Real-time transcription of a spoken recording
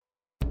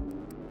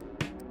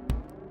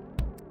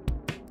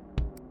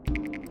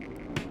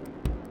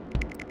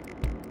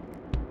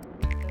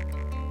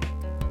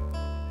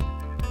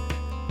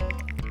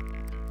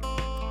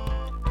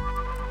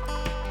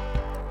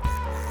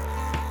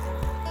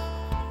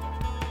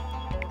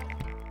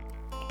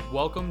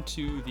Welcome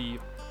to the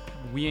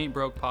We Ain't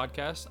Broke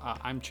podcast.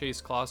 I'm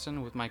Chase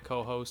Clausen with my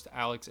co-host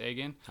Alex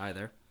Agan. Hi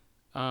there.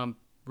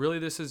 Really,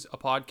 this is a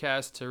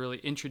podcast to really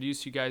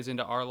introduce you guys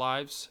into our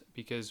lives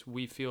because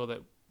we feel that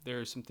there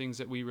are some things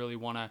that we really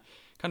want to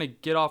kind of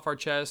get off our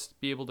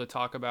chest, be able to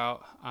talk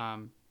about,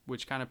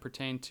 which kind of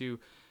pertain to,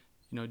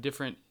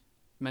 different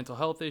mental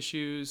health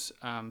issues,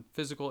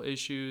 physical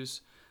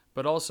issues,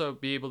 but also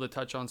be able to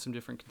touch on some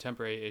different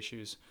contemporary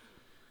issues.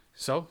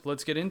 So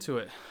let's get into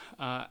it.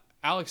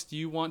 Alex, do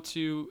you want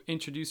to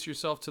introduce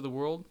yourself to the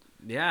world?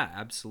 Yeah,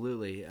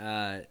 absolutely.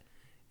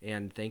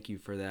 And thank you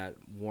for that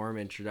warm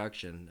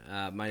introduction.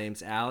 My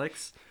name's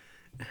Alex.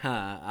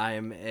 I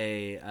am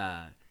a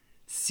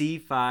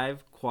C5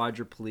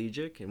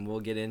 quadriplegic, and we'll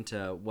get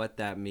into what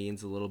that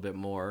means a little bit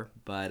more.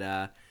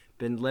 But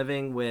been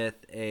living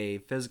with a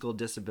physical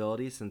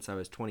disability since I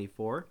was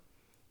 24,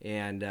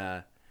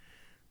 and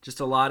just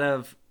a lot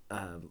of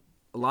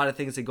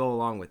things that go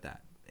along with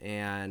that,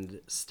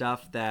 and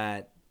stuff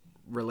that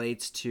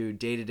relates to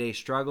day-to-day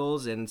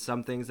struggles and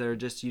some things that are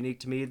just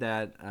unique to me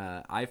that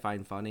I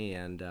find funny,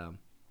 and I'm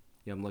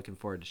looking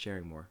forward to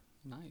sharing more.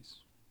 Nice.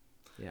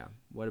 Yeah.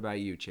 What about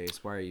you,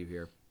 Chase? Why are you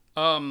here?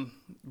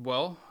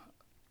 Well,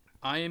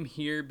 I am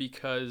here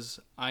because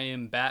I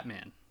am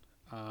Batman.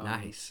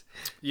 Nice.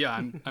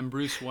 Yeah, I'm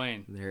Bruce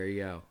Wayne. There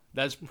you go.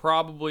 That's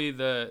probably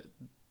the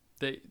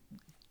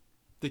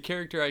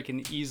character I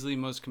can easily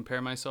most compare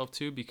myself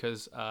to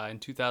because in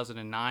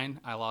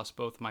 2009 I lost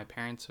both my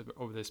parents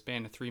over the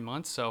span of 3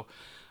 months, so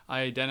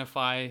I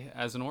identify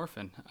as an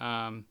orphan.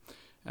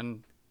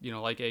 And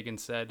like Agan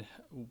said,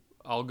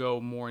 I'll go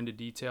more into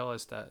detail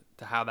as to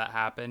how that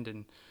happened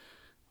and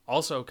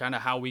also kind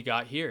of how we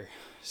got here.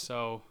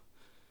 So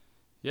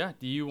yeah,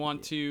 do you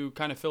want to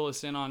kind of fill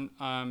us in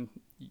on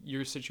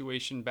your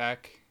situation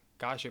back?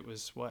 Gosh, it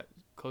was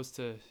close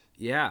to.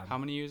 Yeah. How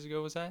many years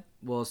ago was that?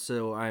 Well,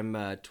 so I'm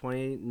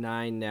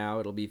 29 now.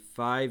 It'll be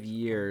 5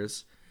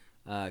 years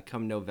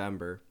come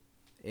November.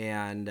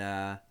 And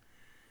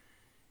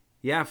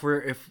if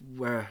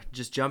we're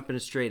just jumping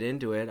straight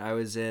into it, I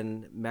was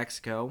in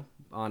Mexico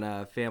on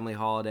a family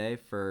holiday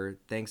for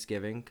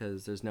Thanksgiving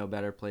because there's no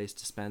better place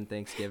to spend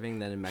Thanksgiving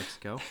than in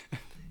Mexico.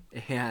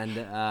 And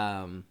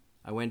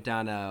I went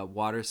down a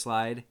water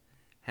slide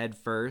head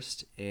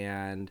first,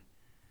 and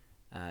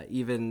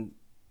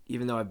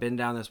even though I've been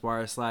down this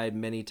water slide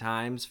many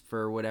times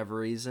for whatever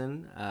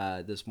reason,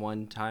 this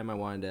one time I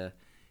wanted to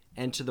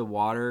enter the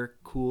water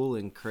cool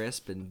and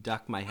crisp and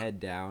duck my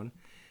head down,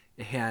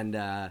 and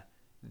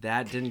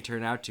that didn't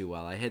turn out too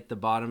well. I hit the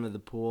bottom of the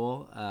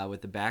pool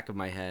with the back of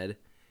my head,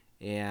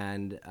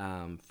 and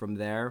from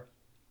there,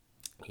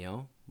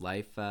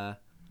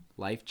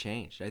 life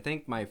changed. I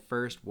think my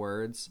first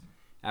words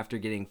after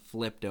getting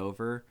flipped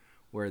over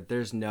were,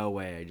 "There's no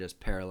way I just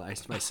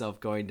paralyzed myself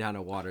going down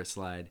a water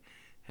slide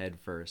head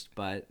first."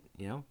 But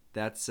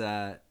that's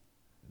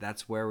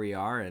where we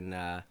are, and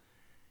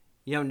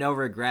no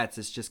regrets.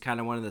 It's just kind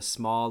of one of the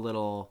small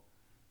little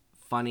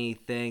funny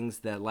things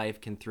that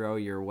life can throw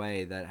your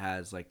way that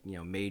has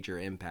major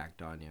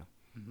impact on you.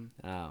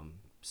 Mm-hmm.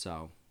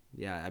 So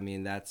yeah, I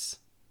mean that's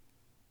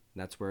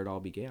where it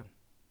all began.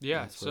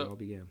 Yeah, that's where it all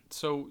began.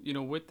 So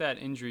with that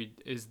injury,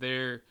 is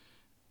there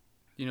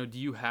do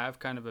you have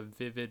kind of a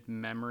vivid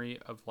memory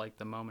of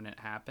the moment it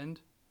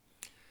happened?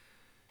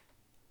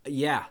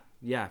 Yeah,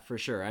 for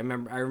sure. I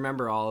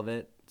remember all of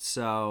it.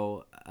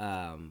 So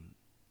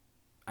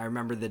I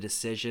remember the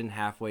decision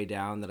halfway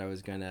down that I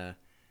was gonna,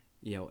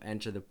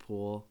 enter the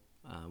pool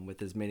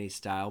with as many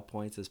style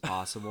points as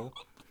possible.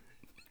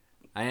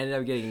 I ended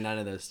up getting none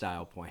of those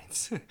style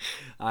points.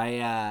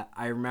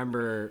 I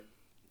remember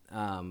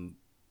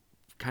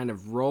kind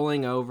of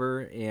rolling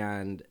over,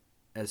 and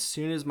as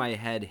soon as my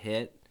head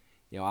hit,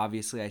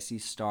 obviously I see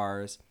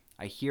stars.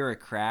 I hear a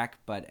crack,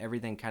 but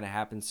everything kind of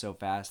happens so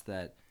fast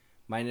that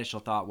my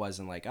initial thought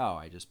wasn't oh,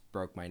 I just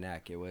broke my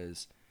neck. It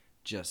was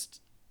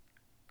just,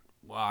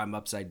 wow, I'm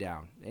upside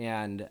down.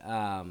 And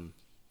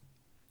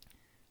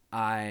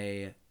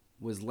I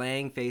was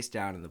laying face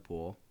down in the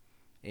pool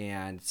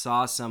and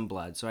saw some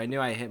blood. So I knew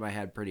I hit my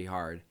head pretty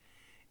hard.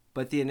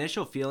 But the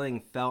initial feeling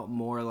felt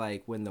more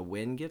like when the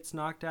wind gets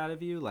knocked out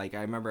of you. I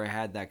remember I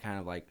had that kind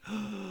of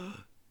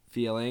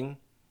feeling.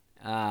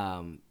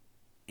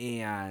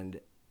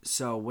 And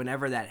so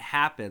whenever that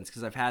happens,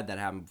 because I've had that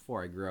happen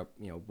before, I grew up,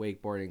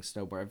 wakeboarding,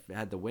 snowboard. I've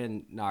had the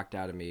wind knocked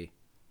out of me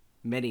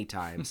many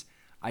times.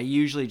 I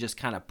usually just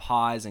kind of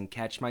pause and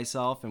catch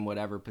myself in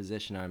whatever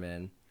position I'm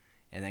in,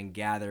 and then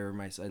gather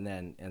myself, and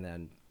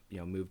then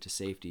move to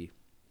safety.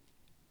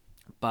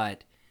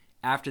 But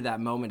after that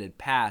moment had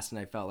passed and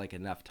I felt like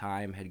enough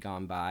time had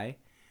gone by,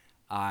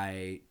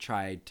 I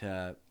tried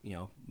to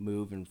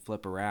move and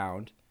flip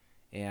around,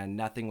 and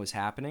nothing was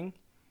happening,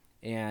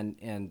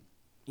 and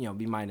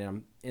be minded,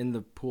 I'm in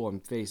the pool, I'm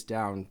face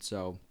down,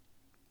 so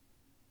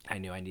I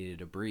knew I needed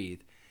to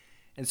breathe.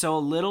 And so a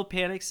little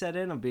panic set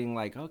in of being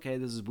okay,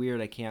 this is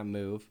weird, I can't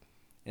move.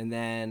 And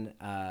then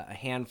a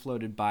hand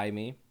floated by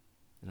me,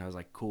 and I was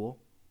cool,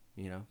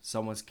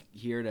 someone's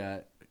here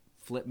to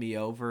flip me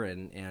over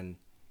and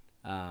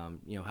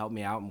help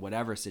me out in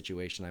whatever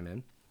situation I'm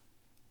in.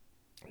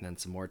 And then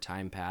some more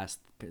time passed.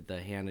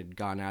 The hand had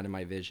gone out of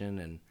my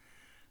vision,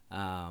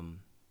 and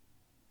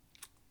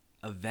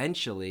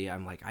eventually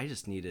I'm like, I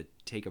just need to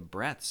take a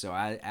breath. So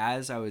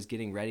as I was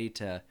getting ready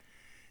to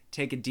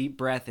take a deep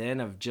breath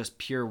in of just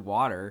pure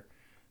water,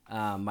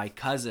 my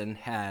cousin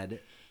had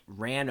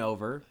ran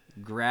over,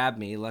 grabbed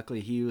me. Luckily,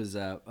 he was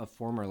a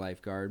former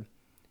lifeguard,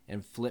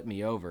 and flipped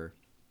me over.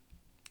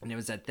 And it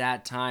was at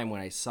that time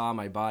when I saw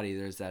my body,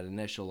 there's that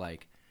initial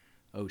like,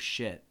 oh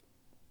shit,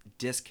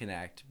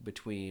 disconnect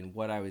between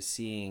what I was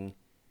seeing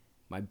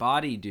my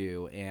body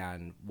do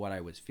and what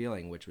I was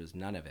feeling, which was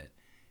none of it.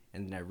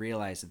 And I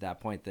realized at that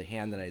point the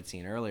hand that I'd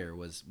seen earlier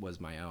was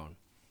my own.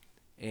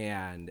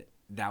 And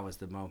that was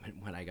the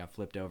moment when I got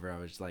flipped over. I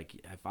was like,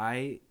 if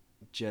I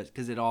just,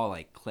 because it all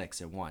like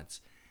clicks at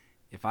once,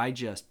 if I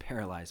just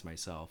paralyze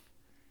myself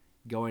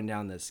going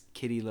down this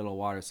kiddie little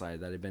water slide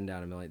that I've been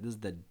down a million, this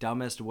is the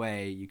dumbest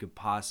way you could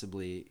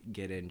possibly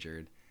get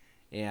injured.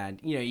 And,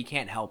 you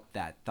can't help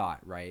that thought,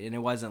 right? And it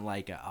wasn't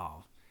like,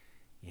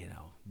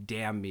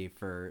 damn me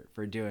for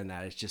doing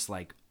that. It's just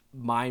like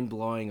mind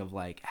blowing of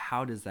like,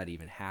 how does that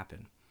even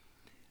happen?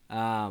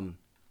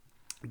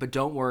 But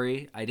don't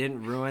worry, I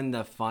didn't ruin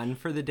the fun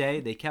for the day.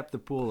 They kept the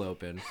pool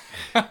open.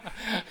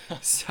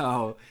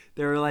 So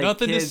there were like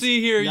nothing kids, to see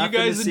here. You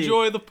guys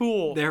enjoy the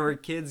pool. There were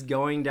kids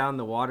going down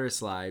the water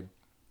slide.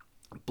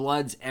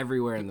 Blood's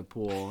everywhere in the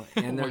pool.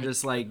 And they're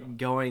just like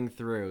going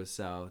through.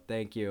 So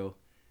thank you.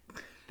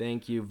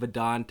 Thank you,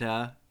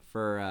 Vedanta,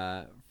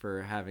 for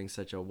having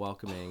such a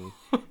welcoming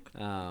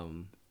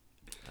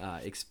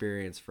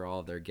experience for all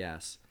of their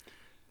guests.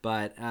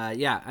 But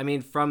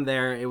from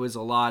there it was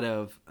a lot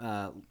of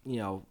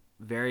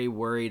very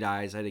worried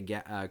eyes. I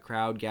had a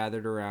crowd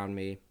gathered around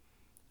me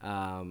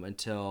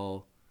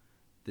until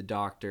the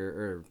doctor,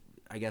 or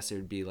I guess it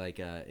would be like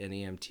an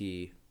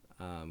EMT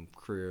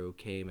crew,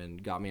 came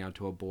and got me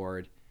onto a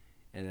board,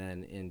 and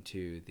then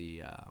into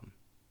the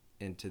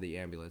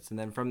ambulance. And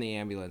then from the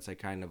ambulance, I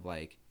kind of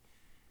like,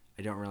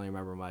 I don't really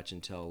remember much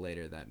until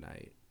later that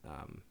night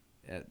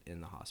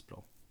in the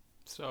hospital.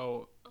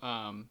 So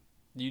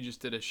you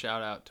just did a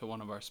shout out to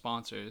one of our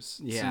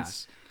sponsors. Yeah.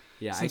 Since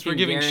we're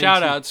giving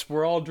shout outs,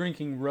 we're all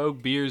drinking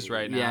Rogue beers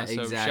right now. Yeah,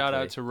 so exactly. Shout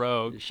out to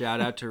Rogue.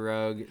 Shout out to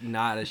Rogue.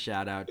 Not a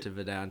shout out to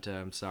Vedanta.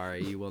 I'm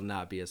sorry. You will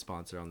not be a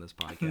sponsor on this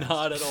podcast.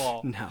 Not at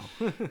all. No.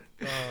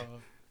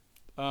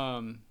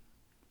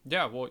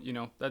 Yeah, well,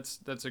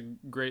 that's a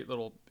great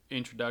little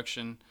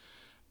introduction.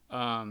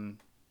 I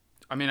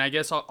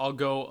guess I'll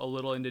go a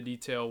little into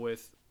detail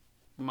with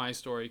my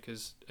story,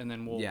 and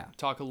then we'll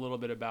talk a little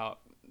bit about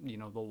the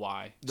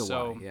why.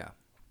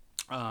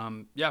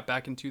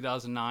 Back in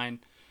 2009,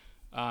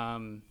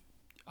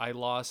 I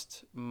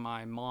lost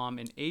my mom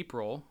in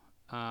April,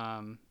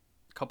 a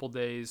couple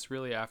days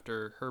really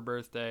after her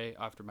birthday,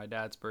 after my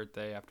dad's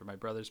birthday, after my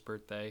brother's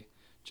birthday.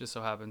 Just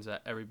so happens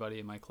that everybody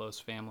in my close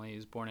family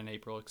is born in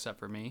April except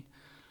for me.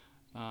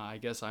 I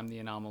guess I'm the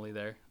anomaly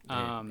there.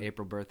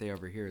 April birthday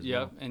over here as well.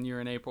 Yep, and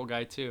you're an April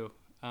guy too.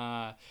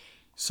 Around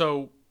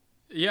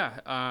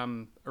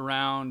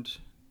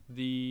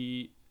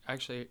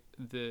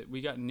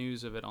we got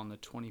news of it on the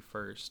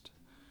 21st.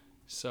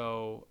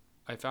 So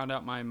I found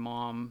out my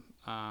mom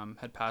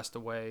had passed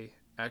away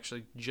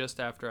actually just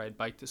after I'd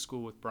biked to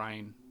school with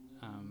Brian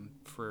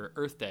for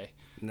Earth Day.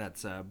 And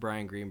that's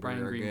Brian Greenberg.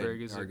 Brian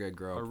Greenberg is our good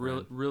girl. A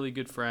really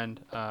good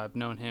friend. I've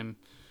known him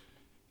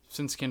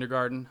since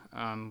kindergarten.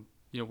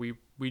 We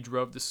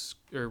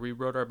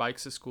rode our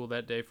bikes to school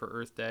that day for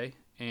Earth Day,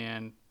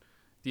 and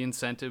the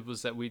incentive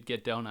was that we'd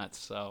get donuts.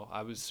 So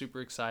I was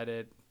super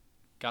excited.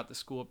 Got the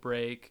school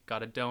break,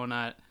 got a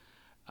donut,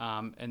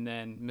 and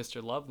then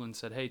Mr. Loveland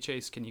said, "Hey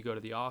Chase, can you go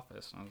to the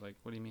office?" And I was like,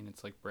 "What do you mean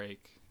it's like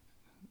break?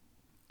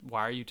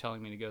 Why are you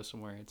telling me to go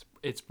somewhere?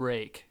 It's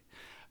break."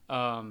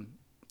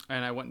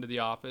 And I went into the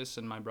office,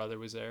 and my brother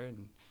was there,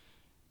 and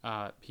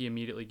he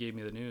immediately gave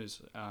me the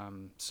news.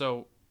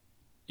 That's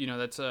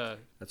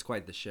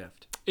quite the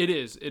shift. It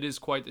is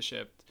quite the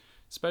shift,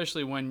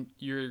 especially when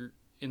you're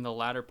in the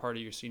latter part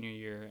of your senior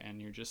year and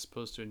you're just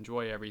supposed to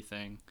enjoy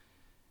everything.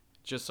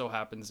 It just so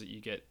happens that you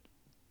get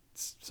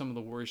some of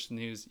the worst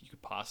news that you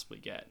could possibly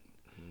get.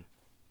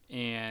 Mm-hmm.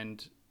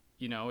 And,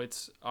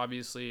 it's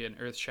obviously an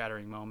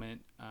earth-shattering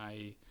moment.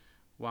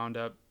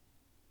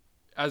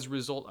 As a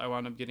result, I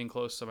wound up getting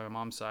close to my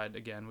mom's side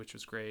again, which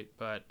was great.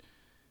 But,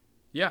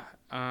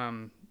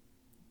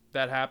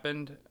 that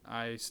happened.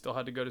 I still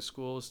had to go to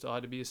school, still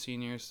had to be a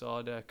senior, still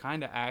had to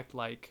kind of act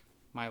like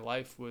my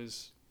life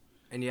was.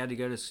 And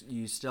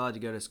you still had to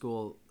go to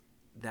school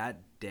that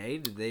day?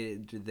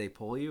 Did they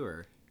pull you,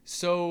 or?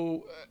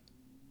 So,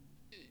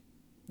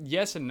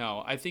 yes and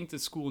no. I think the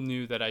school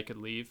knew that I could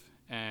leave,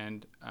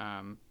 and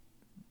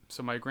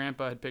so my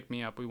grandpa had picked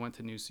me up. We went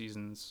to New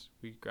Seasons.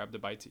 We grabbed a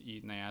bite to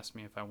eat, and they asked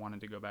me if I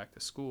wanted to go back to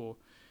school,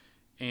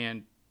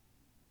 and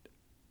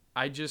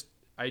I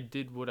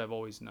did what I've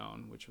always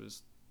known, which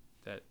was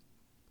that,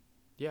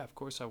 yeah, of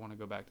course I want to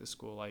go back to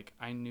school. Like,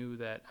 I knew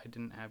that I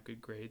didn't have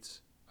good grades,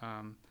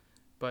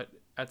 but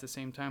at the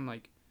same time,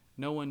 like,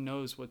 no one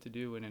knows what to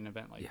do in an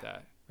event like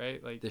that,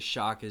 right? Like the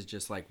shock is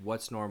just like,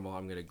 what's normal?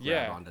 I'm gonna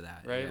grab onto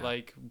that, right?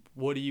 Like,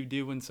 what do you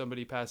do when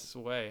somebody passes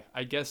away?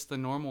 I guess the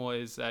normal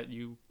is that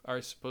you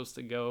are supposed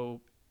to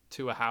go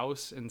to a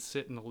house and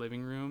sit in the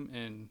living room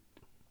and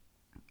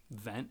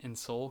vent and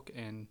sulk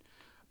and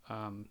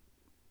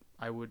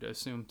I would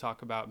assume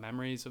talk about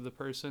memories of the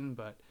person,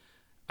 but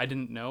I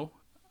didn't know.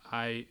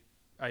 I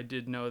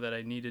did know that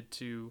I needed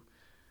to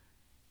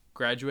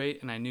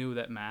graduate, and I knew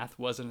that math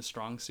wasn't a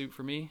strong suit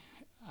for me.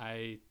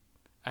 I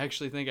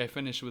actually think I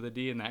finished with a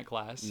D in that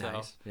class,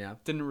 so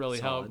didn't really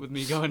help with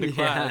me going to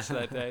class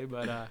that day.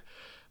 But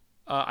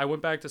I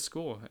went back to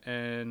school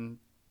and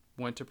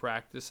went to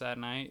practice that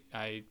night.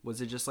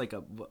 Was it just like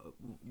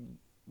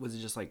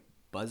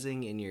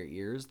buzzing in your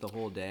ears the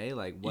whole day?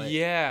 Like what?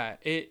 Yeah,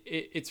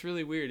 it's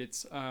really weird.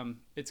 It's kind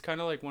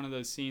of like one of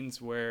those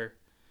scenes where,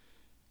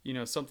 you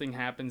know, something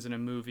happens in a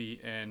movie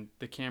and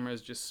the camera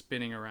is just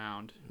spinning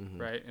around,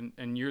 right?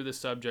 And you're the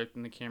subject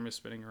and the camera's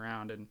spinning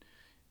around,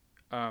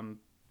 and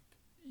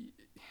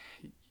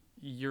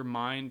your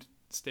mind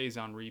stays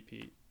on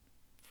repeat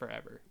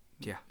forever.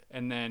 Yeah.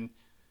 And then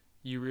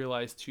you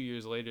realize 2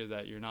 years later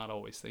that you're not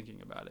always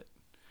thinking about it,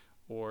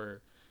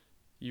 or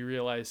you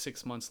realize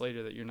 6 months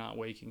later that you're not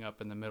waking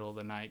up in the middle of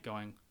the night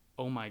going,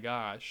 oh my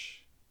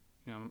gosh,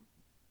 you know,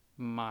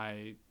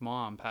 my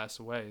mom passed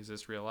away. Is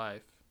this real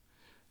life?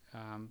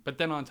 But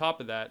then on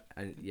top of that,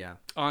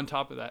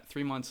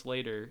 3 months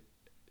later,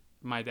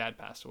 my dad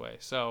passed away.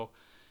 So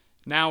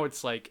now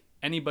it's like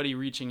anybody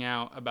reaching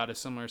out about a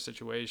similar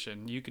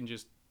situation, you can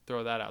just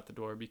throw that out the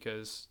door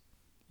because,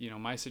 you know,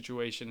 my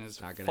situation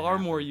is far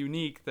more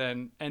unique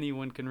than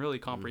anyone can really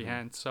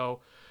comprehend. So,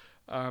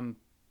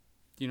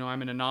 you know,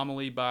 I'm an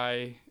anomaly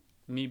by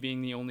me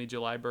being the only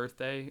July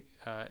birthday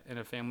in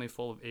a family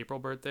full of April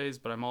birthdays,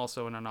 but I'm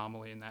also an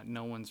anomaly in that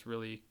no one's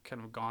really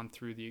kind of gone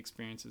through the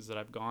experiences that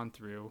I've gone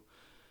through,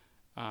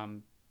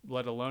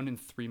 let alone in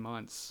 3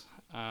 months.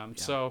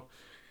 So,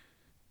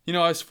 you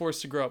know, I was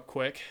forced to grow up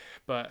quick,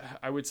 but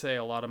I would say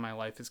a lot of my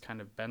life has kind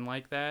of been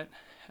like that,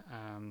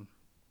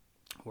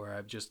 where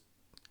I've just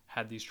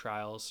had these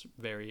trials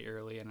very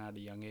early and at a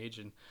young age.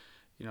 And,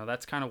 you know,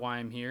 that's kind of why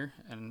I'm here.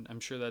 And I'm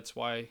sure that's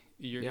why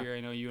you're here.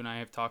 I know you and I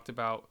have talked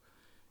about,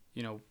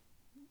 you know,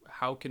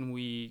 how can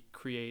we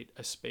create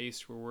a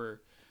space where we're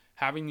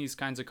having these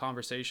kinds of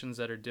conversations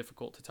that are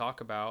difficult to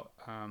talk about.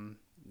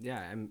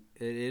 It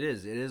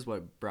is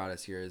what brought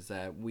us here is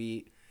that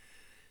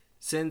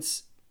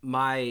since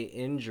my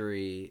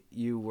injury,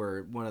 you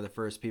were one of the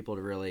first people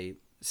to really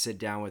sit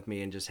down with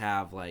me and just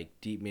have like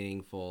deep,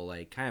 meaningful,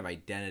 like kind of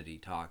identity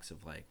talks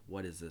of like,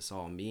 what does this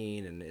all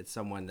mean? And it's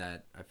someone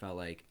that I felt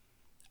like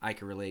I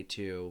could relate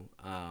to.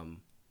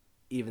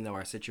 Even though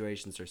our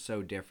situations are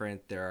so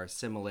different, there are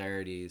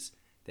similarities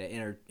that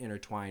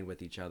intertwine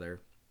with each other.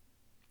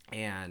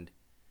 And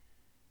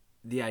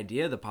the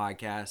idea of the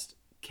podcast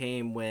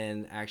came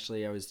when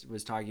actually I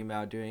was talking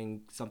about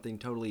doing something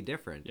totally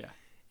different. Yeah.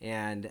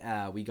 And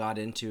we got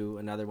into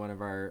another one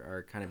of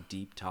our kind of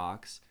deep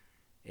talks.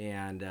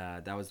 And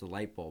that was the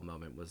light bulb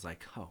moment, was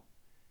like, oh,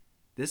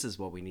 this is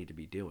what we need to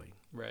be doing.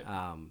 Right.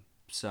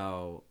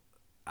 So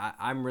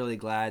I'm really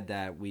glad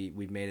that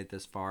we've made it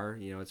this far.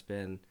 You know, it's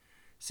been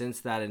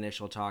since that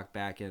initial talk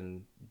back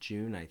in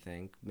June, I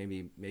think,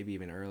 maybe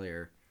even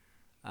earlier.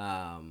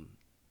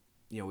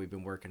 You know, we've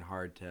been working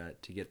hard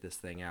to get this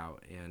thing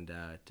out, and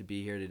to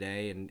be here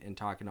today and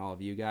talking to all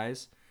of you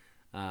guys,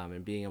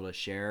 and being able to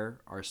share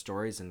our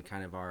stories and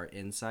kind of our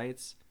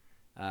insights.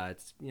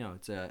 It's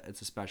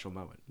a special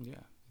moment. Yeah,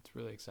 it's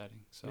really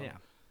exciting. So yeah,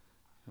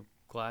 I'm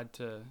glad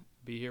to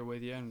be here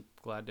with you, and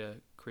glad to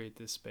create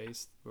this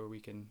space where we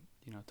can,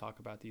 you know, talk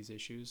about these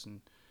issues and,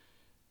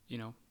 you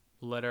know,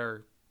 let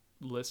our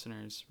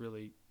listeners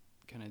really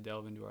kind of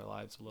delve into our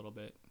lives a little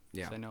bit.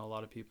 Yeah. I know a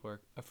lot of people are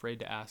afraid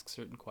to ask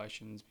certain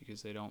questions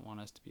because they don't want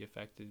us to be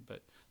affected.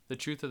 But the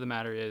truth of the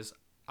matter is,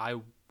 I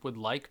would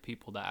like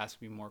people to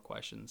ask me more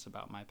questions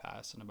about my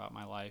past and about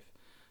my life.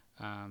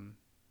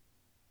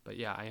 But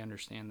yeah, I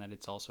understand that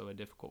it's also a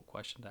difficult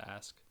question to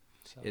ask.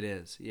 So. It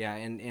is. Yeah.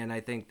 And I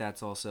think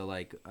that's also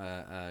like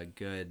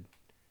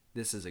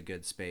this is a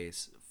good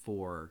space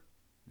for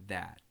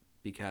that,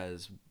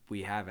 because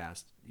we have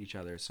asked each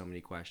other so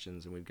many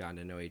questions and we've gotten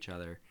to know each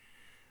other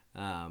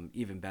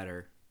even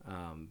better.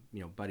 You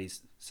know,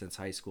 buddies since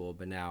high school,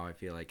 but now I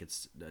feel like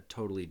it's a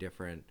totally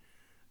different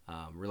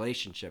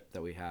relationship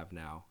that we have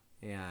now.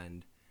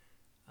 And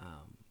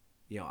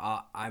you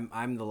know,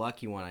 I'm the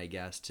lucky one, I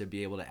guess, to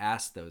be able to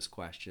ask those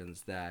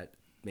questions that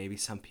maybe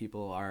some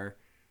people are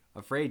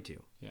afraid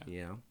to. Yeah.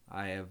 You know,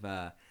 I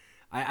have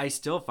I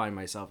still find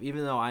myself,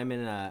 even though I'm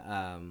in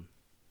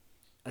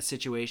a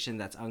situation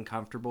that's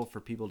uncomfortable for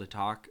people to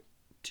talk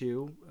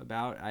to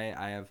about,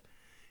 I have,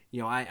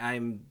 you know,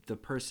 I'm the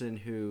person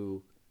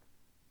who,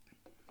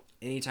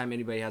 anytime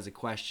anybody has a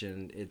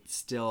question, it's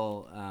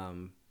still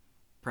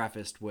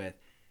prefaced with,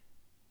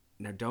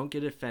 now don't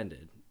get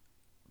offended,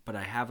 but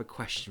I have a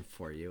question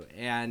for you.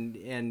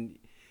 And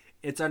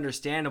it's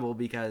understandable,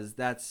 because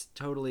that's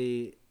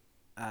totally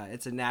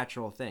it's a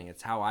natural thing.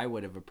 It's how I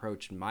would have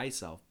approached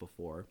myself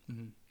before.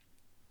 Mm-hmm.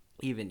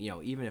 Even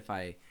if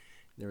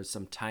there was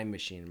some time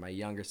machine, my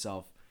younger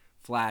self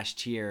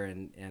flashed here,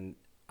 and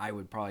I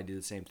would probably do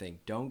the same thing.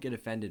 Don't get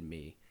offended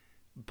me,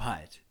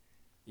 but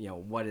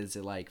what is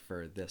it like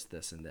for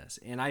this, and this?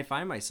 And I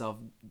find myself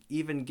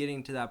even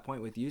getting to that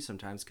point with you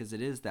sometimes, because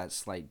it is that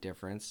slight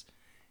difference.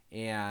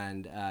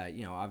 And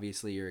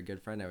obviously you're a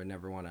good friend. I would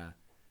never want to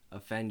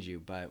offend you,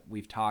 but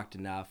we've talked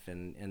enough,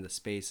 and the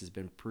space has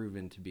been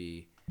proven to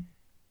be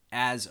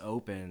as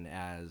open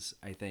as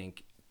I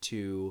think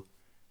two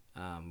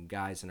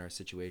guys in our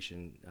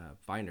situation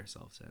find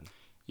ourselves in.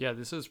 Yeah,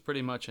 this is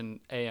pretty much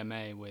an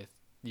AMA with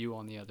you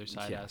on the other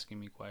side asking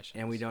me questions.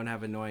 And we don't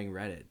have annoying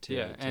Reddit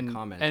to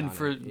comment and on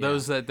for it.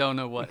 those that don't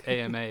know what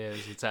AMA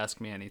is, it's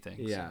Ask Me Anything.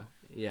 Yeah. So.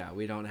 Yeah,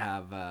 we don't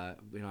have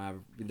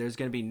there's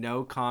going to be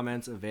no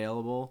comments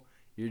available.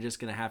 You're just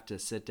going to have to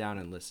sit down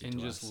and listen to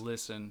us. And just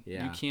listen.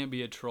 Yeah. You can't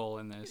be a troll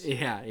in this.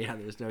 Yeah,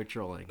 there's no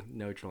trolling.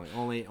 No trolling.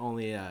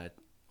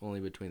 Only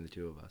between the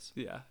two of us.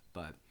 Yeah.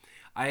 But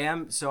I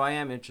am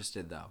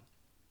interested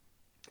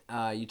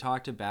though. You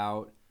talked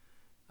about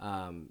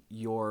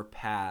your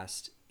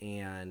past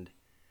and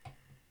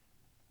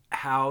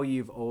how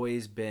you've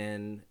always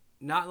been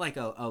not like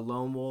a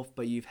lone wolf,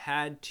 but you've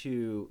had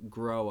to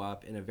grow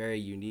up in a very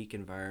unique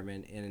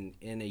environment and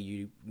in a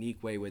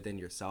unique way within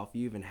yourself.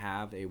 You even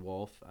have a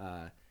wolf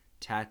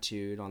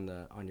tattooed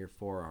on your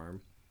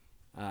forearm.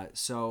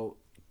 So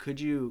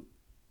could you,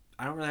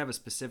 I don't really have a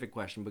specific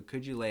question, but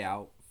could you lay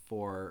out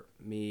for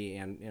me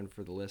and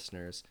for the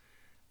listeners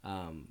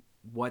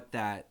what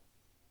that,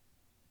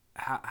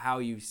 how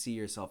you see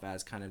yourself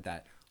as kind of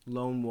that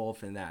lone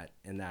wolf in that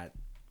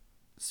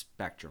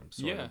spectrum,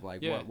 sort of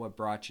like what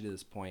brought you to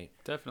this point?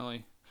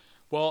 Definitely.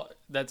 Well,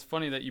 that's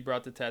funny that you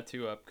brought the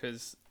tattoo up,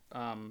 because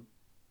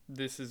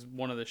this is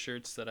one of the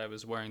shirts that I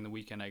was wearing the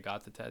weekend I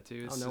got the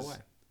tattoo. Oh, no way.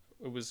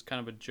 It was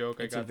kind of a joke.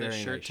 It's I got this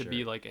shirt nice to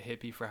be like a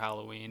hippie for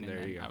Halloween, and there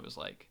then I was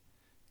like,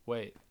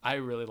 wait, I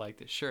really like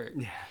this shirt.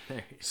 Yeah, there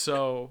you go.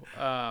 So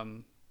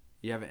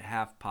you have it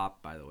half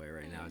popped, by the way,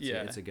 right now.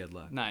 It's a good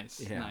look. Nice.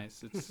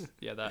 It's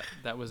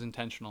that was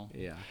intentional.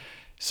 Yeah.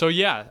 So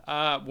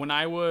when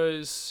I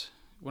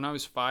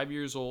was 5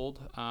 years old,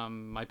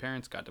 my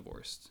parents got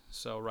divorced.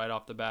 So right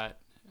off the bat,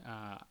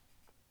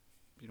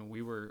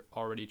 we were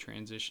already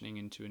transitioning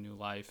into a new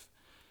life.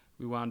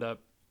 We wound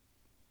up,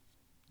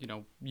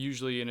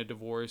 usually in a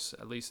divorce,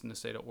 at least in the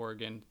state of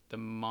Oregon, the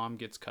mom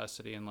gets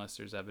custody unless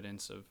there's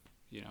evidence of,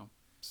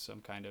 some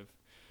kind of,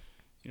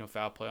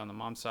 foul play on the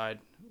mom's side,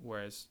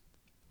 where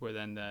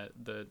then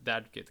the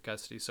dad gets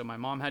custody. So my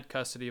mom had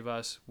custody of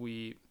us.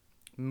 We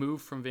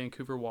moved from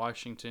Vancouver,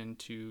 Washington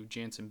to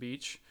Jantzen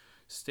Beach,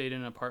 stayed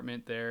in an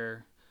apartment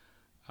there,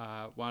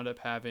 wound up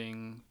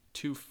having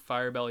 2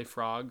 Firebelly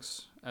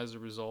frogs as a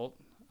result.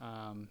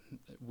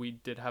 We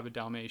did have a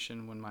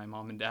Dalmatian when my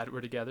mom and dad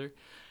were together.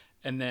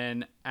 And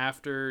then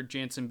after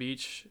Jantzen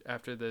Beach,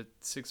 after the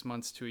 6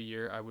 months to a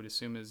year, I would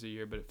assume it was a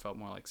year, but it felt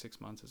more like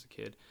 6 months as a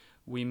kid,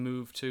 we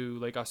moved to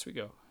Lake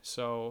Oswego.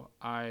 So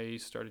I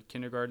started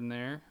kindergarten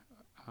there,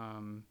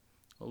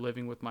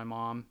 living with my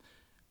mom.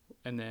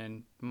 And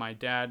then my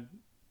dad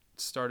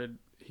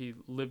he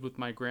lived with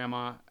my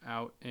grandma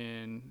out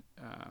in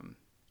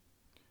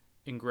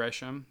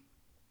Gresham.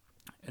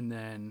 And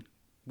then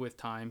with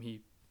time,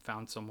 he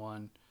found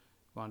someone,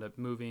 wound up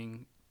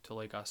moving to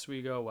Lake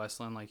Oswego,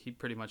 Westland. Like, he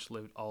pretty much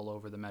lived all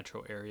over the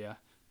metro area,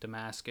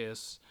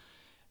 Damascus.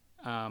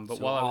 But so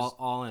while I was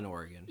all in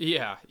Oregon.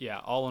 Yeah,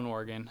 all in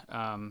Oregon.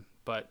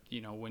 But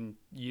when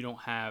you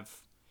don't have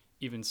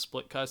even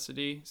split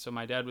custody, so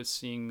my dad was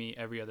seeing me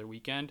every other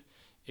weekend,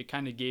 it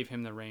kind of gave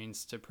him the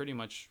reins to pretty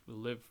much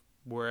live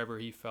wherever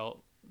he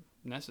felt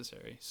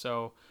necessary.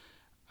 So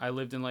I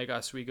lived in Lake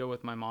Oswego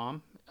with my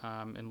mom,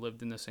 and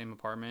lived in the same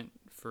apartment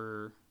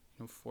for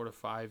 4 to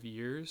 5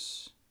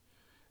 years.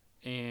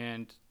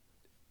 And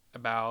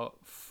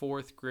about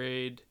 4th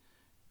grade,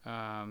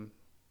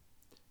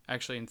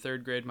 actually in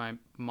 3rd grade, my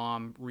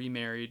mom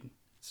remarried.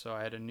 So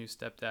I had a new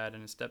stepdad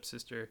and a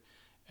stepsister.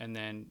 And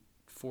then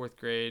 4th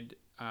grade,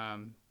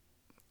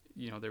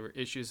 there were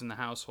issues in the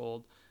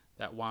household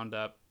that wound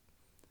up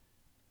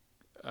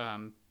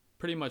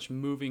pretty much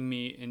moving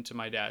me into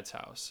my dad's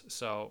house.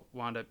 So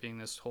wound up being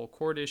this whole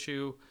court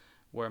issue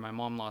where my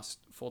mom lost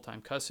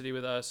full-time custody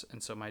with us.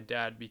 And so my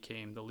dad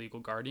became the legal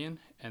guardian.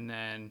 And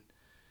then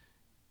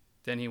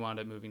he wound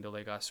up moving to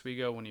Lake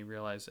Oswego when he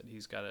realized that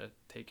he's got to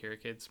take care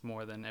of kids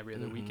more than every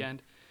other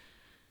weekend.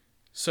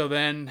 So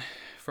then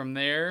from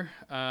there,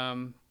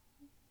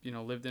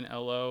 lived in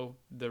LO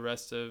the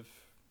rest of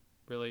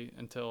really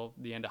until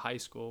the end of high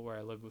school, where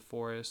I lived with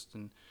Forrest.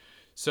 And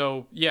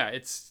so,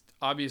 it's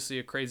obviously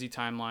a crazy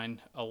timeline,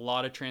 a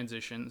lot of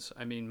transitions.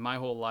 I mean, my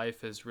whole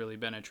life has really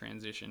been a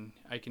transition.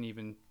 I can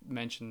even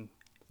mention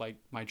like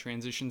my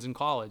transitions in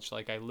college.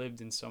 Like, I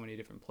lived in so many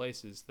different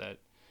places that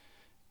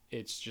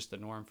it's just the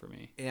norm for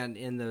me. And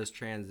in those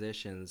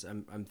transitions,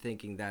 I'm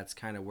thinking that's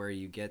kind of where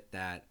you get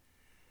that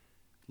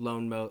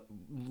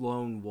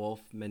lone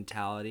wolf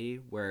mentality,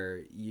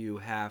 where you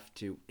have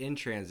to, in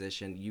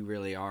transition, you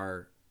really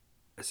are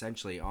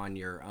essentially on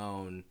your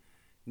own,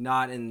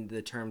 not in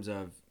the terms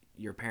of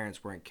your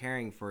parents weren't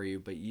caring for you,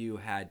 but you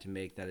had to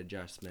make that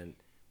adjustment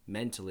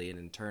mentally and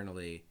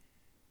internally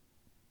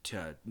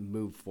to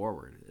move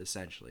forward,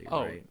 essentially,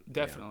 Oh, right?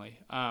 definitely.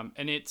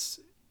 And it's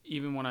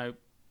even when I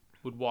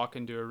would walk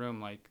into a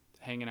room, like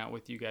hanging out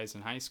with you guys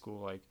in high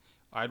school, like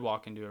I'd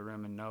walk into a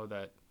room and know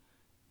that,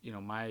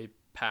 my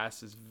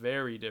past is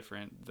very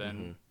different Yeah.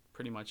 than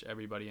pretty much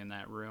everybody in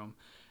that room.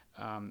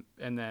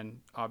 And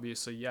then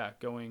obviously, yeah,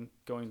 going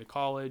to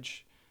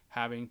college,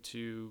 I went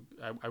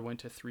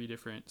to 3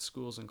 different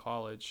schools in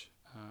college.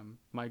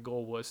 My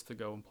goal was to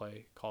go and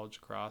play college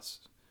lacrosse,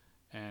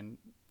 and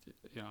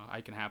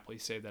I can happily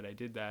say that I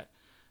did that.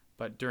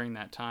 But during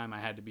that time, I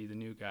had to be the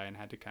new guy and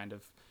had to kind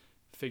of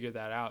figure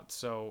that out.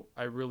 So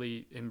I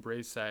really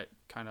embraced that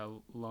kind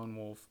of lone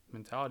wolf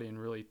mentality and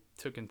really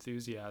took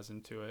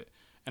enthusiasm to it.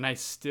 And I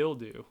still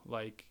do.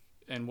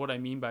 And what I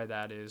mean by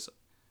that is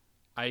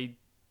I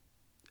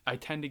I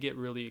tend to get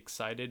really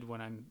excited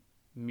when I'm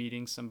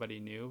meeting somebody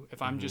new.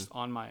 If I'm Mm-hmm. just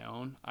on my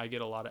own, I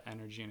get a lot of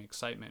energy and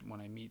excitement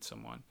when I meet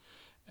someone,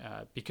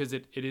 because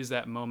it is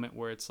that moment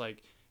where it's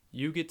like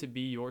you get to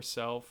be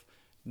yourself.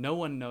 No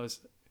one knows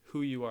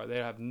who you are. They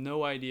have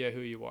no idea who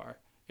you are.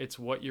 It's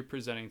what you're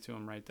presenting to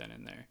them right then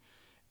and there.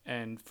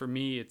 And for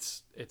me,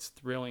 it's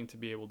thrilling to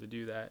be able to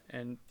do that.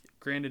 And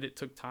granted, it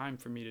took time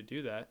for me to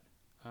do that,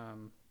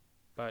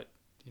 but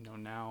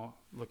now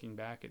looking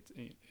back, it's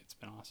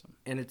been awesome.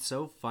 And it's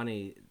so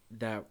funny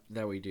that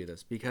we do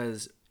this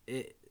because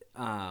it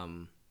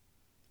or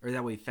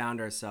that we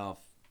found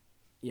ourselves,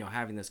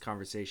 having this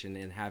conversation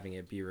and having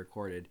it be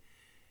recorded,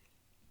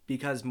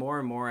 because more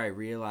and more I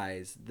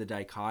realize the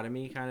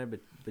dichotomy kind of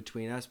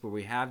between us, where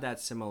we have that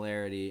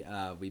similarity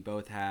of we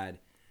both had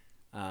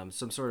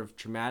some sort of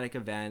traumatic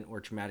event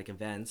or traumatic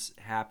events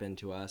happen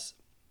to us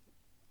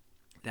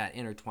that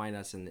intertwine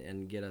us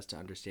and get us to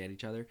understand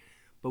each other,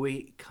 but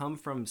we come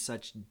from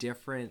such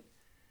different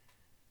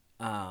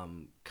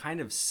kind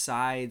of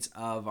sides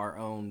of our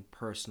own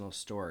personal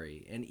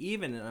story, and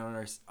even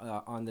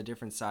on the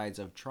different sides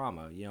of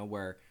trauma.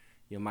 Where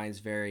mine's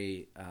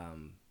very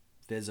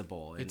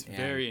visible It's and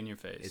very in your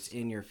face. it's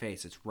in your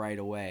face. It's right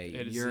away.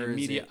 It is the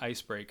immediate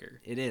icebreaker.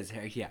 It is.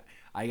 Yeah,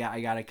 I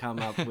got to come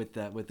up with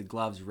the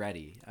gloves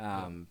ready.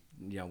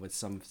 With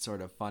some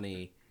sort of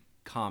funny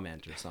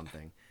comment or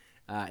something.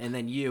 And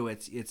then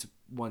it's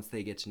once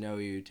they get to know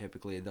you,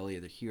 typically they'll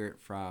either hear it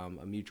from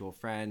a mutual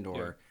friend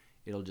or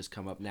it'll just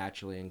come up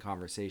naturally in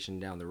conversation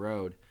down the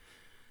road.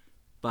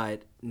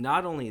 But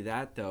not only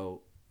that,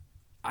 though,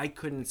 I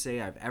couldn't say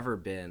I've ever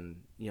been,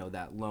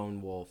 that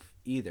lone wolf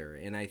either.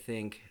 And I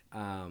think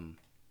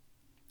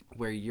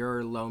where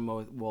your lone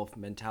wolf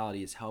mentality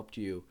has helped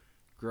you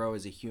grow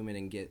as a human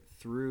and get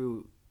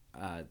through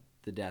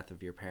the death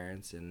of your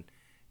parents and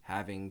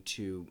having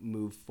to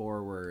move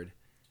forward,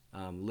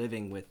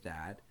 living with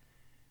that.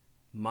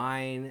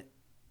 Mine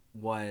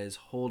was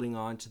holding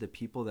on to the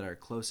people that are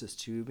closest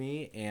to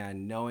me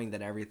and knowing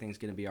that everything's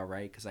going to be all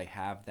right because I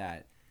have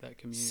that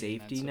community,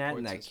 safety net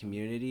and that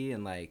community,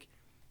 and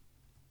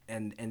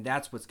and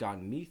that's what's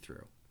gotten me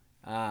through.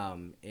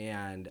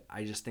 And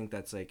I just think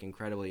that's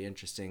incredibly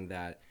interesting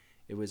that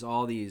it was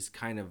all these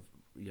kind of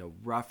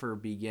rougher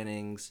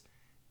beginnings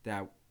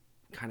that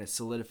kind of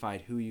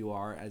solidified who you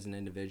are as an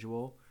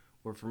individual.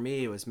 Where for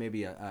me it was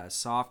maybe a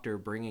softer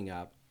bringing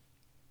up,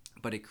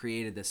 but it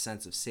created this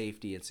sense of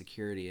safety and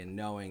security and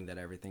knowing that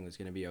everything was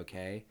going to be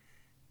okay,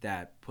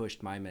 that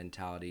pushed my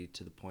mentality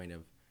to the point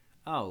of,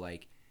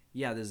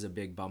 yeah, this is a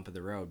big bump of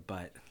the road,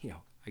 but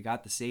I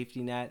got the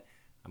safety net.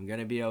 I'm going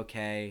to be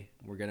okay.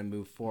 We're going to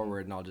move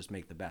forward, and I'll just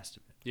make the best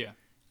of it. Yeah.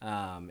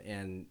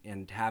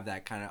 And have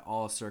that kind of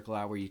all circle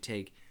out where you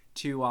take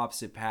two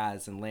opposite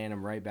paths and land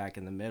them right back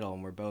in the middle,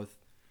 and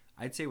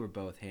I'd say we're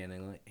both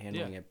handling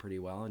it pretty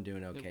well and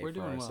doing okay for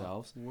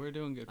ourselves. Well. We're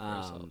doing good for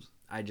ourselves.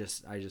 I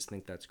just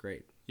think that's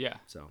great. Yeah.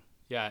 So.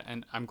 Yeah,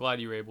 and I'm glad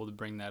you were able to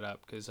bring that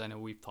up because I know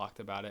we've talked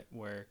about it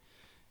where,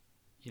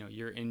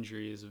 your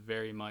injury is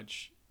very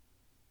much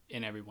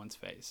in everyone's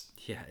face.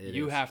 Yeah,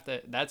 you have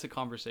to. That's a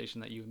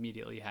conversation that you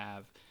immediately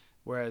have.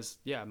 Whereas,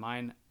 yeah,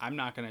 mine, I'm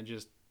not gonna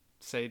just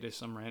say to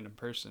some random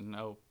person,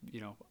 "Oh,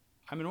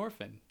 I'm an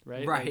orphan,"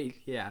 right? Right.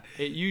 Yeah.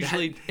 It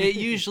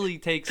usually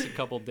takes a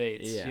couple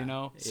dates.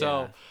 Yeah.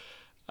 So,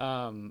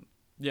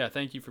 yeah.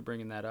 Thank you for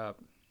bringing that up.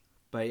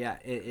 But yeah,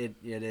 it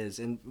is,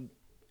 and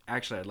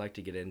actually, I'd like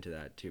to get into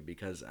that too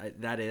because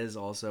that is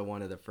also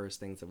one of the first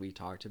things that we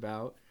talked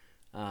about,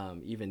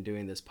 even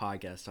doing this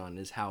podcast on,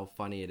 is how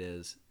funny it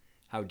is,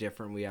 how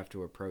different we have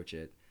to approach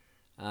it.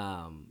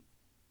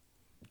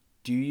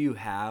 Do you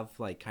have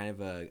kind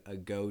of a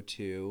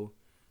go-to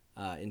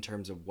in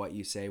terms of what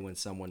you say when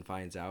someone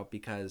finds out?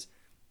 Because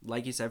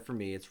like you said, for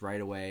me, it's right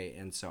away.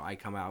 And so I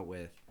come out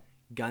with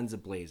guns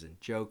a-blazing,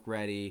 joke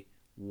ready,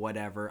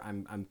 whatever.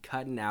 I'm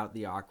cutting out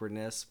the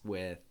awkwardness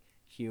with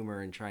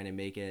humor and trying to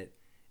make it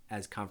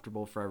as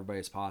comfortable for everybody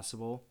as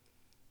possible.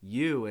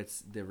 It's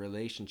the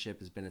relationship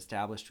has been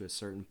established to a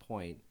certain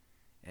point,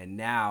 and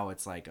now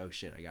it's like, oh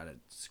shit, I gotta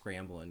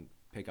scramble and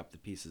pick up the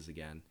pieces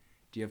again.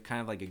 Do you have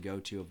kind of like a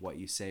go-to of what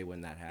you say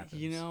when that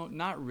happens? You know,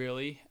 not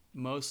really.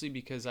 Mostly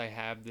because I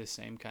have the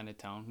same kind of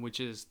tone, which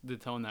is the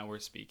tone that we're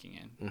speaking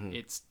in. Mm-hmm.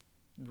 It's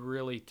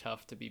really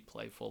tough to be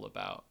playful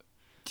about,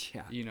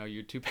 Yeah. you know,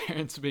 your two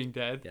parents being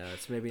dead. Yeah,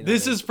 that's maybe not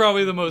This is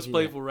probably the most Yeah.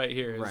 playful right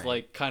here. Is Right.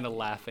 like kind of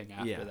laughing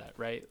after Yeah. that,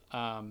 right?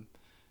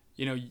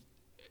 You know,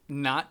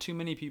 not too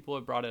many people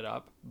have brought it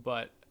up,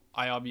 but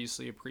I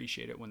obviously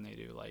appreciate it when they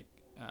do. Like,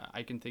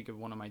 I can think of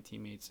one of my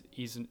teammates,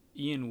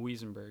 Ian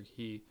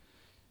Wiesenberg.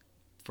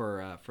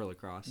 for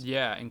lacrosse.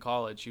 Yeah, in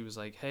college, he was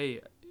like,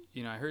 "Hey,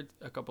 you know, I heard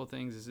a couple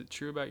things. Is it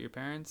true about your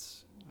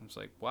parents?" I was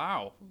like,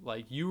 "Wow,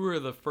 like you were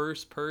the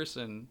first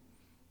person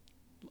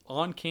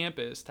on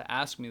campus to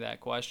ask me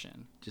that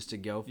question." Just to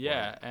go for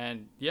Yeah, it.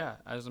 and yeah,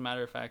 as a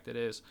matter of fact, it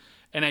is.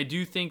 And I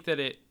do think that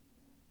it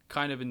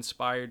kind of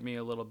inspired me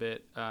a little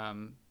bit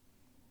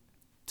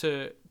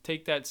to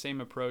take that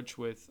same approach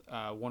with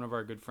one of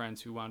our good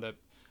friends who wound up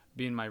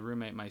being my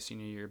roommate my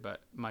senior year.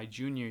 But my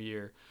junior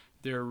year,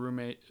 there are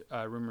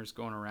rumors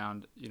going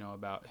around, you know,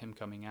 about him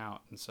coming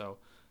out. And so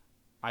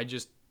I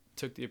just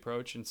took the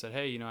approach and said,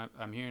 "Hey, you know,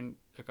 I'm hearing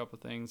a couple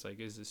things. Like,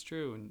 is this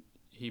true?" And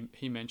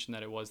he mentioned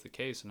that it was the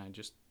case, and I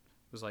just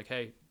was like,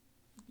 "Hey,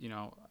 you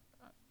know,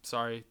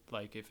 sorry,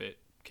 like if it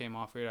came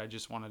off weird, I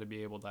just wanted to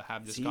be able to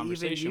have this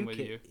conversation with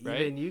you,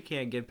 right?" Even you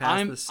can't get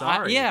past the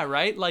sorry. Yeah,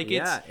 right. Like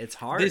it's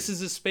hard. This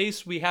is a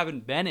space we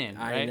haven't been in.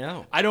 Right? I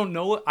know. I don't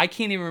know. I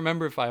can't even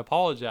remember if I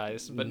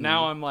apologized, but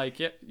now I'm like,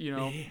 yeah, you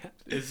know,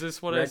 is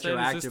this what I said?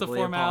 Is this the Retroactively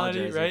formality,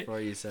 apologize right?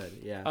 before you said,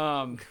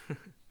 yeah.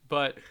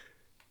 But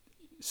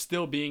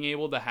still being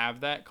able to have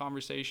that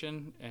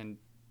conversation and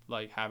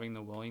like having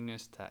the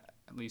willingness to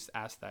at least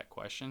ask that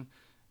question,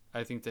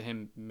 I think to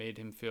him made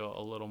him feel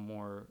a little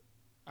more.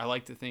 I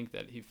like to think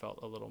that he felt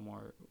a little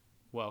more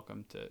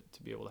welcome to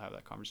be able to have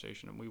that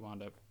conversation, and we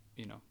wound up,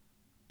 you know,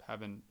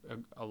 having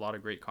a lot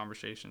of great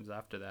conversations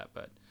after that.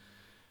 But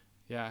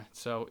yeah,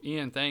 so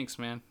Ian, thanks,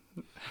 man.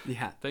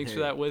 Yeah. Thanks for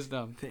that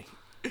wisdom.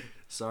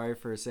 Sorry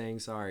for saying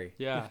sorry.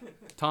 Yeah,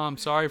 Tom,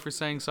 sorry for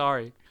saying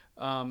sorry.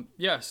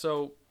 Yeah,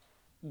 so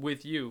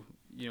with you,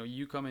 you know,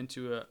 you come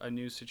into a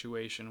new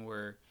situation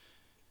where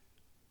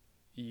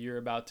you're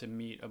about to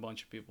meet a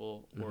bunch of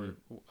people or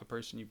a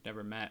person you've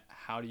never met.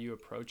 How do you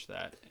approach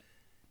that?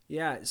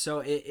 Yeah, so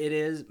it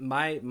is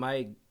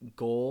my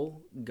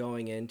goal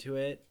going into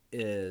it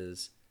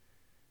is,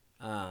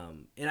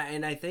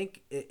 and I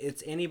think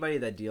it's anybody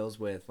that deals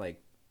with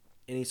like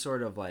any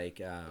sort of like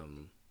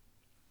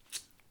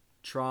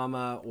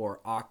trauma or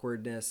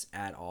awkwardness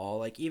at all.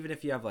 Like even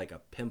if you have like a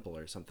pimple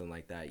or something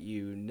like that,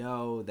 you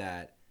know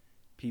that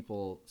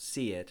people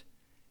see it,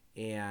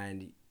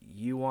 and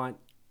you want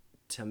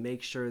to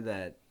make sure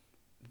that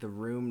the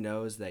room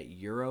knows that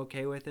you're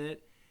okay with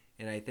it.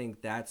 And I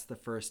think that's the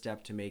first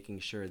step to making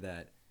sure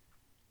that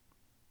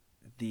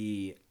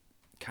the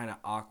kind of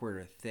awkward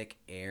or thick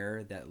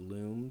air that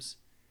looms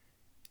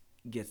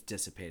gets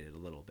dissipated a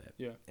little bit.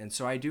 Yeah. And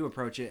so I do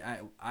approach it.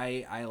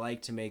 I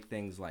like to make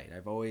things light.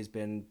 I've always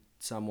been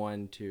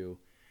someone to,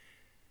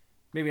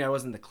 maybe I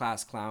wasn't the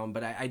class clown,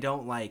 but I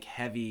don't like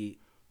heavy,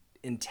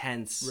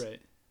 intense,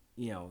 Right.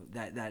 you know,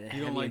 that You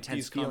heavy, don't like intense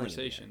these feeling in the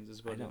conversations air.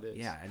 is what it is.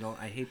 Yeah,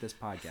 I hate this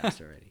podcast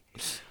already.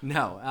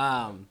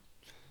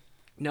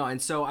 No,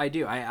 and so I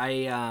do.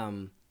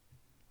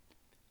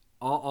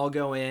 I'll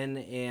go in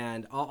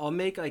and I'll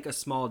make like a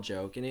small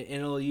joke, and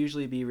it'll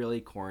usually be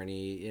really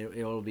corny.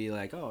 It'll be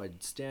like, "Oh,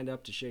 I'd stand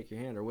up to shake your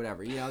hand," or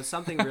whatever. You know,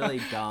 something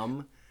really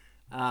dumb,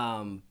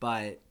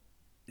 but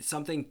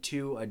something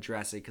to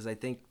address it, because I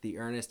think the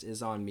earnest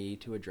is on me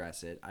to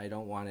address it. I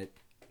don't want it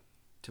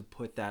to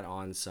put that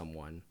on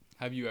someone.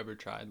 Have you ever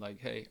tried like,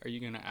 "Hey, are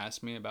you going to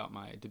ask me about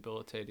my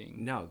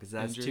debilitating No, because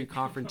that's injury?" too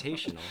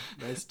confrontational.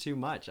 That's too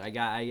much.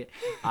 I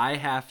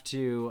have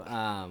to.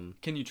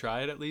 Can you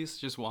try it at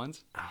least just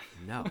once?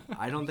 No,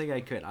 I don't think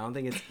I could. I don't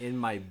think it's in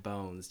my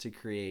bones to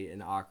create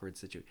an awkward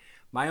situation.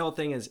 My whole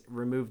thing is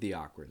remove the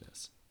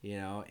awkwardness, you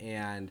know,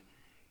 and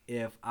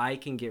if I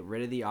can get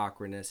rid of the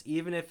awkwardness,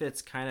 even if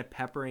it's kind of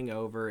peppering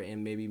over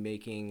and maybe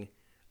making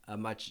a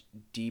much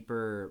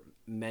deeper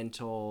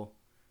mental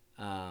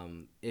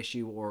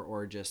issue,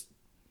 or just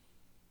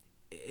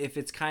if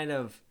it's kind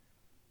of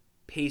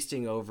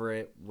pasting over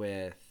it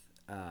with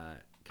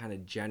kind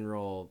of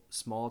general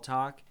small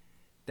talk,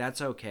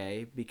 that's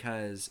okay,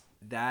 because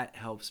that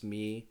helps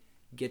me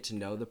get to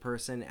know the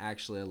person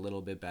actually a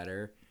little bit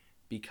better,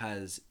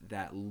 because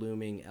that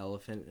looming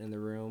elephant in the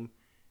room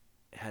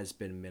has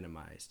been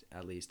minimized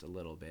at least a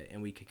little bit,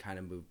 and we could kind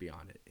of move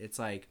beyond it. It's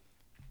like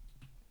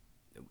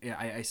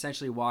I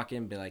essentially walk in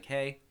and be like,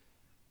 "Hey,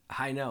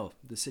 I know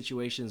the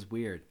situation's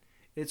weird.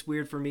 It's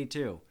weird for me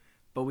too,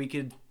 but we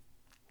could,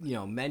 you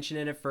know, mention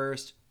it at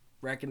first,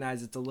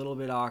 recognize it's a little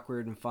bit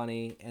awkward and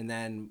funny, and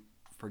then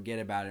forget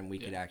about it, and we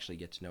could actually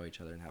get to know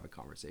each other and have a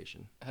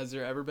conversation." Has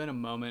there ever been a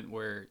moment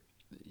where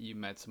you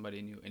met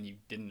somebody new and you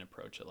didn't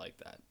approach it like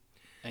that,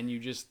 and you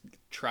just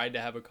tried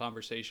to have a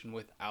conversation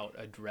without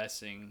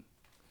addressing?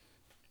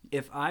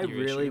 If I your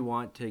really issue?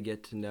 want to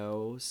get to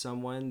know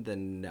someone,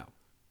 then no,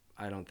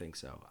 I don't think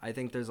so. I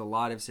think there's a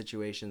lot of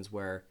situations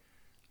where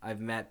I've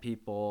met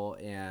people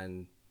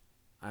and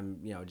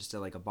I'm, just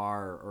at like a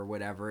bar or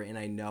whatever, and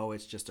I know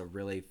it's just a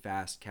really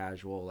fast,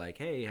 casual, like,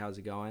 hey, how's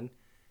it going?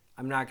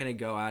 I'm not going to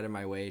go out of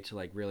my way to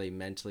like really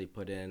mentally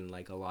put in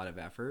like a lot of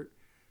effort.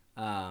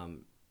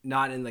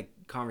 Not in the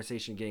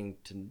conversation getting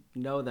to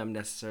know them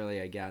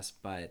necessarily, I guess,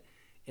 but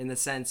in the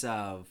sense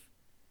of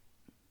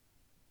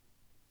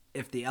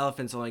if the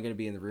elephant's only going to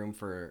be in the room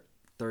for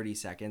 30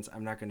 seconds,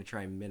 I'm not going to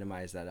try and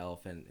minimize that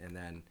elephant and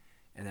then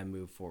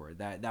move forward.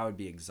 That would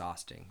be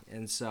exhausting.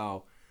 And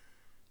so,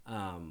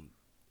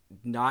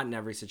 not in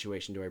every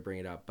situation do I bring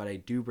it up, but I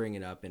do bring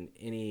it up in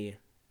any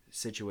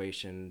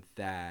situation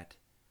that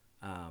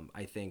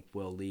I think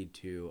will lead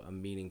to a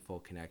meaningful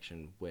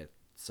connection with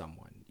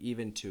someone,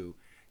 even to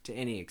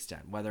any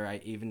extent.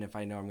 Even if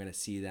I know I'm going to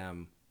see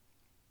them,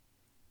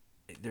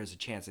 there's a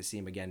chance I see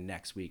them again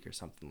next week or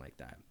something like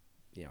that.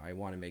 I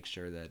want to make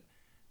sure that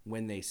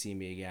when they see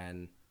me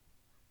again,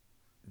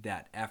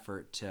 that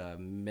effort to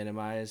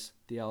minimize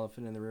the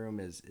elephant in the room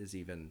is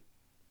even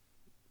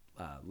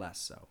less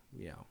so.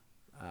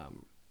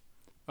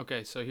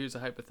 Okay, so here's a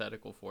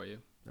hypothetical for you.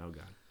 Oh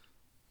God.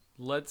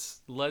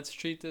 Let's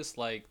treat this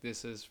like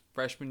this is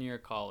freshman year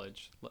of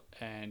college,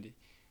 and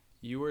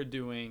you are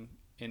doing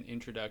an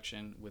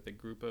introduction with a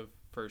group of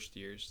first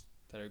years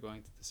that are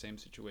going through the same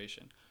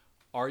situation.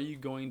 Are you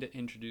going to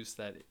introduce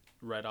that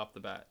right off the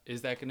bat?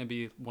 Is that going to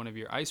be one of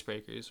your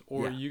icebreakers,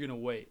 or are you going to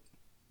wait?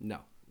 No,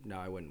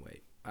 I wouldn't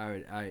wait.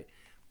 I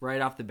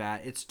right off the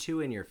bat, it's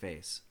too in your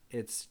face.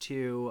 It's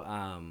too.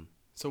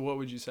 So what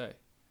would you say?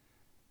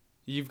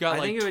 You've got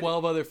like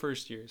 12 other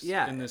first years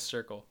in this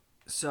circle.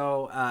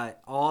 So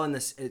all in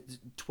this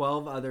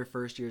 12 other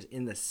first years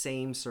in the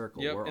same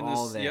circle. We're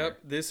all there. Yep,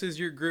 this is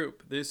your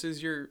group. This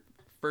is your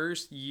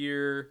first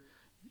year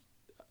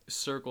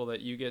circle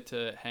that you get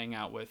to hang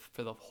out with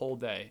for the whole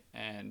day,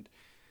 and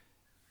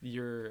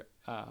your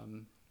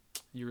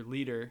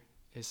leader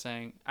is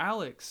saying,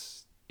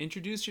 Alex,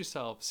 introduce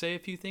yourself, say a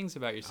few things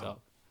about yourself.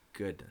 Oh,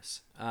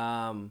 goodness.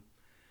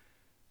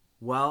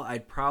 Well,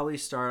 I'd probably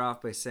start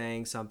off by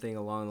saying something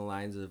along the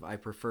lines of, I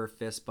prefer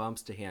fist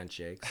bumps to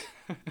handshakes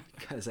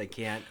because I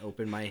can't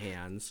open my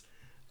hands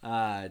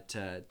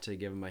to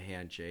give them a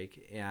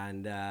handshake.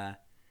 And I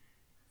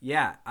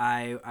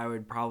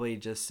would probably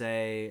just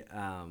say,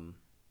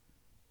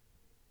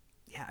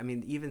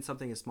 even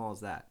something as small as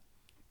that.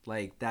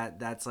 Like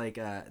that's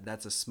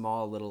a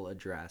small little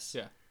address.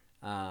 Yeah.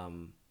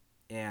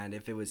 And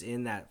if it was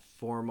in that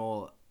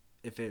formal,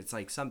 if it's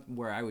like something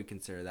where I would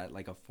consider that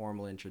like a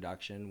formal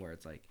introduction where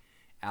it's like,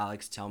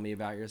 Alex, tell me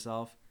about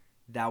yourself,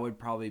 that would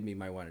probably be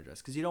my one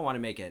address. Because you don't want to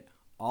make it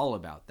all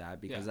about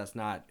that, because that's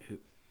not who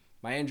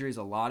my injury is.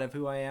 A lot of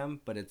who I am,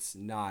 but it's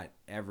not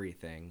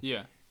everything.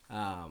 Yeah.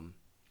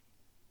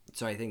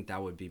 So I think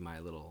that would be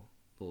my little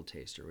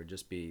taster. Would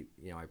just be,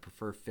 I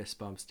prefer fist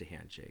bumps to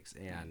handshakes,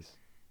 and nice.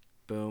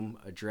 Boom,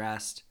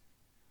 addressed,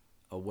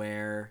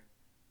 aware,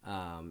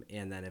 and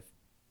then if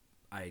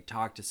I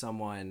talk to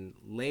someone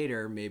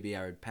later, maybe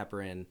I would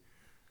pepper in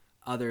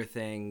other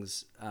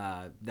things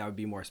that would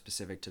be more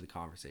specific to the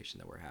conversation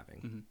that we're having.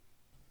 Mm-hmm.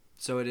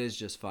 So it is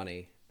just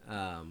funny,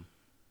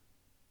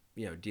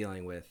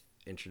 dealing with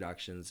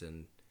introductions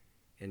and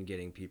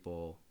getting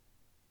people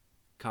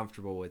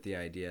comfortable with the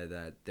idea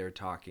that they're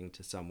talking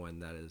to someone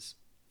that has,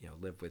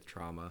 lived with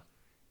trauma,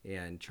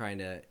 and trying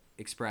to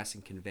express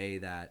and convey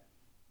that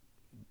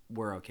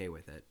we're okay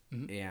with it.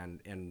 Mm-hmm.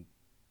 And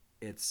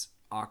it's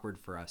awkward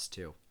for us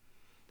too.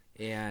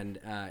 And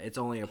it's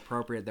only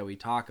appropriate that we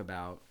talk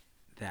about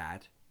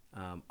that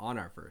on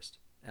our first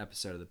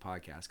episode of the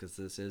podcast, because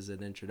this is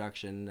an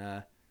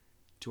introduction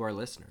to our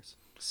listeners.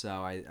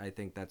 So I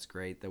think that's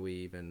great that we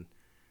even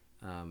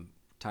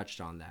touched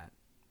on that,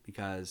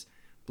 because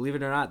believe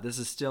it or not, this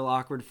is still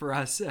awkward for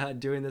us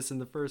doing this in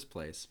the first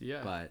place.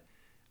 Yeah. But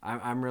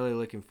I'm really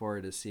looking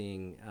forward to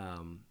seeing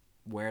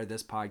where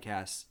this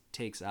podcast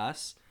takes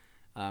us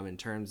in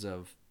terms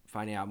of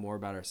finding out more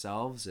about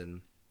ourselves,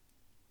 and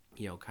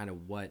kind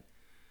of what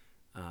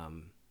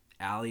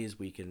alleys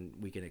we can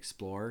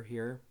explore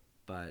here.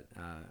 But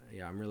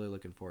I'm really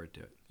looking forward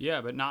to it.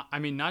 Yeah, but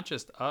not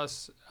just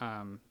us,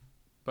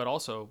 but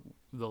also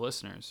the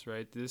listeners,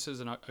 right? This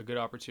is a good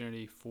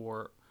opportunity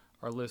for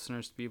our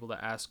listeners to be able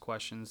to ask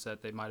questions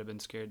that they might have been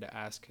scared to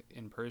ask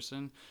in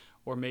person,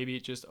 or maybe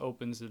it just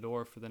opens the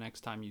door for the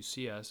next time you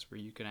see us, where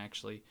you can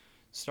actually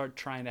start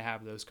trying to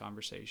have those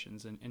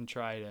conversations and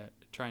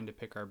trying to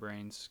pick our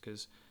brains,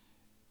 because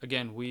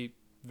again, we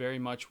very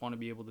much want to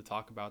be able to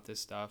talk about this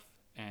stuff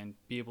and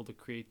be able to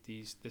create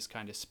this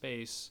kind of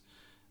space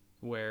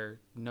where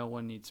no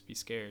one needs to be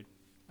scared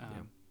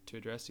to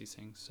address these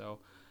things. So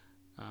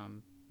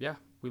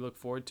we look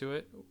forward to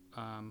it.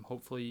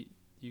 Hopefully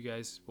you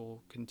guys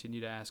will continue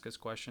to ask us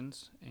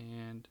questions,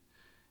 and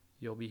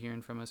you'll be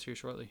hearing from us here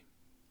shortly.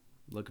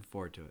 Looking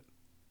forward to it.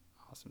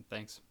 Awesome.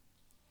 Thanks.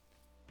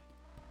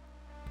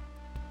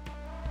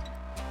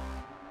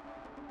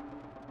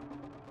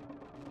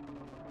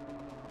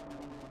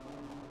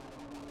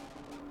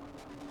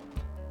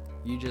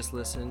 You just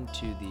listened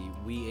to the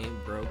We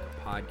Ain't Broke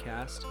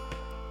podcast.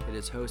 It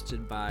is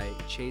hosted by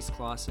Chase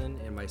Clausen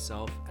and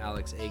myself,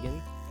 Alex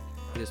Agan.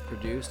 It is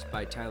produced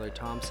by Tyler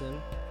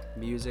Thompson.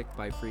 Music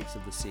by Freaks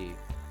of the Sea.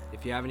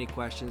 If you have any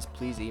questions,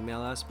 please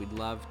email us. We'd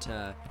love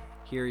to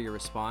hear your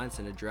response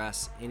and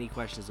address any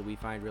questions that we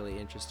find really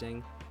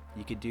interesting.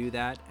 You could do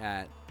that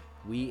at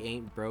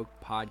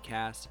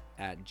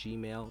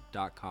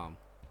weain'tbrokepodcast@gmail.com.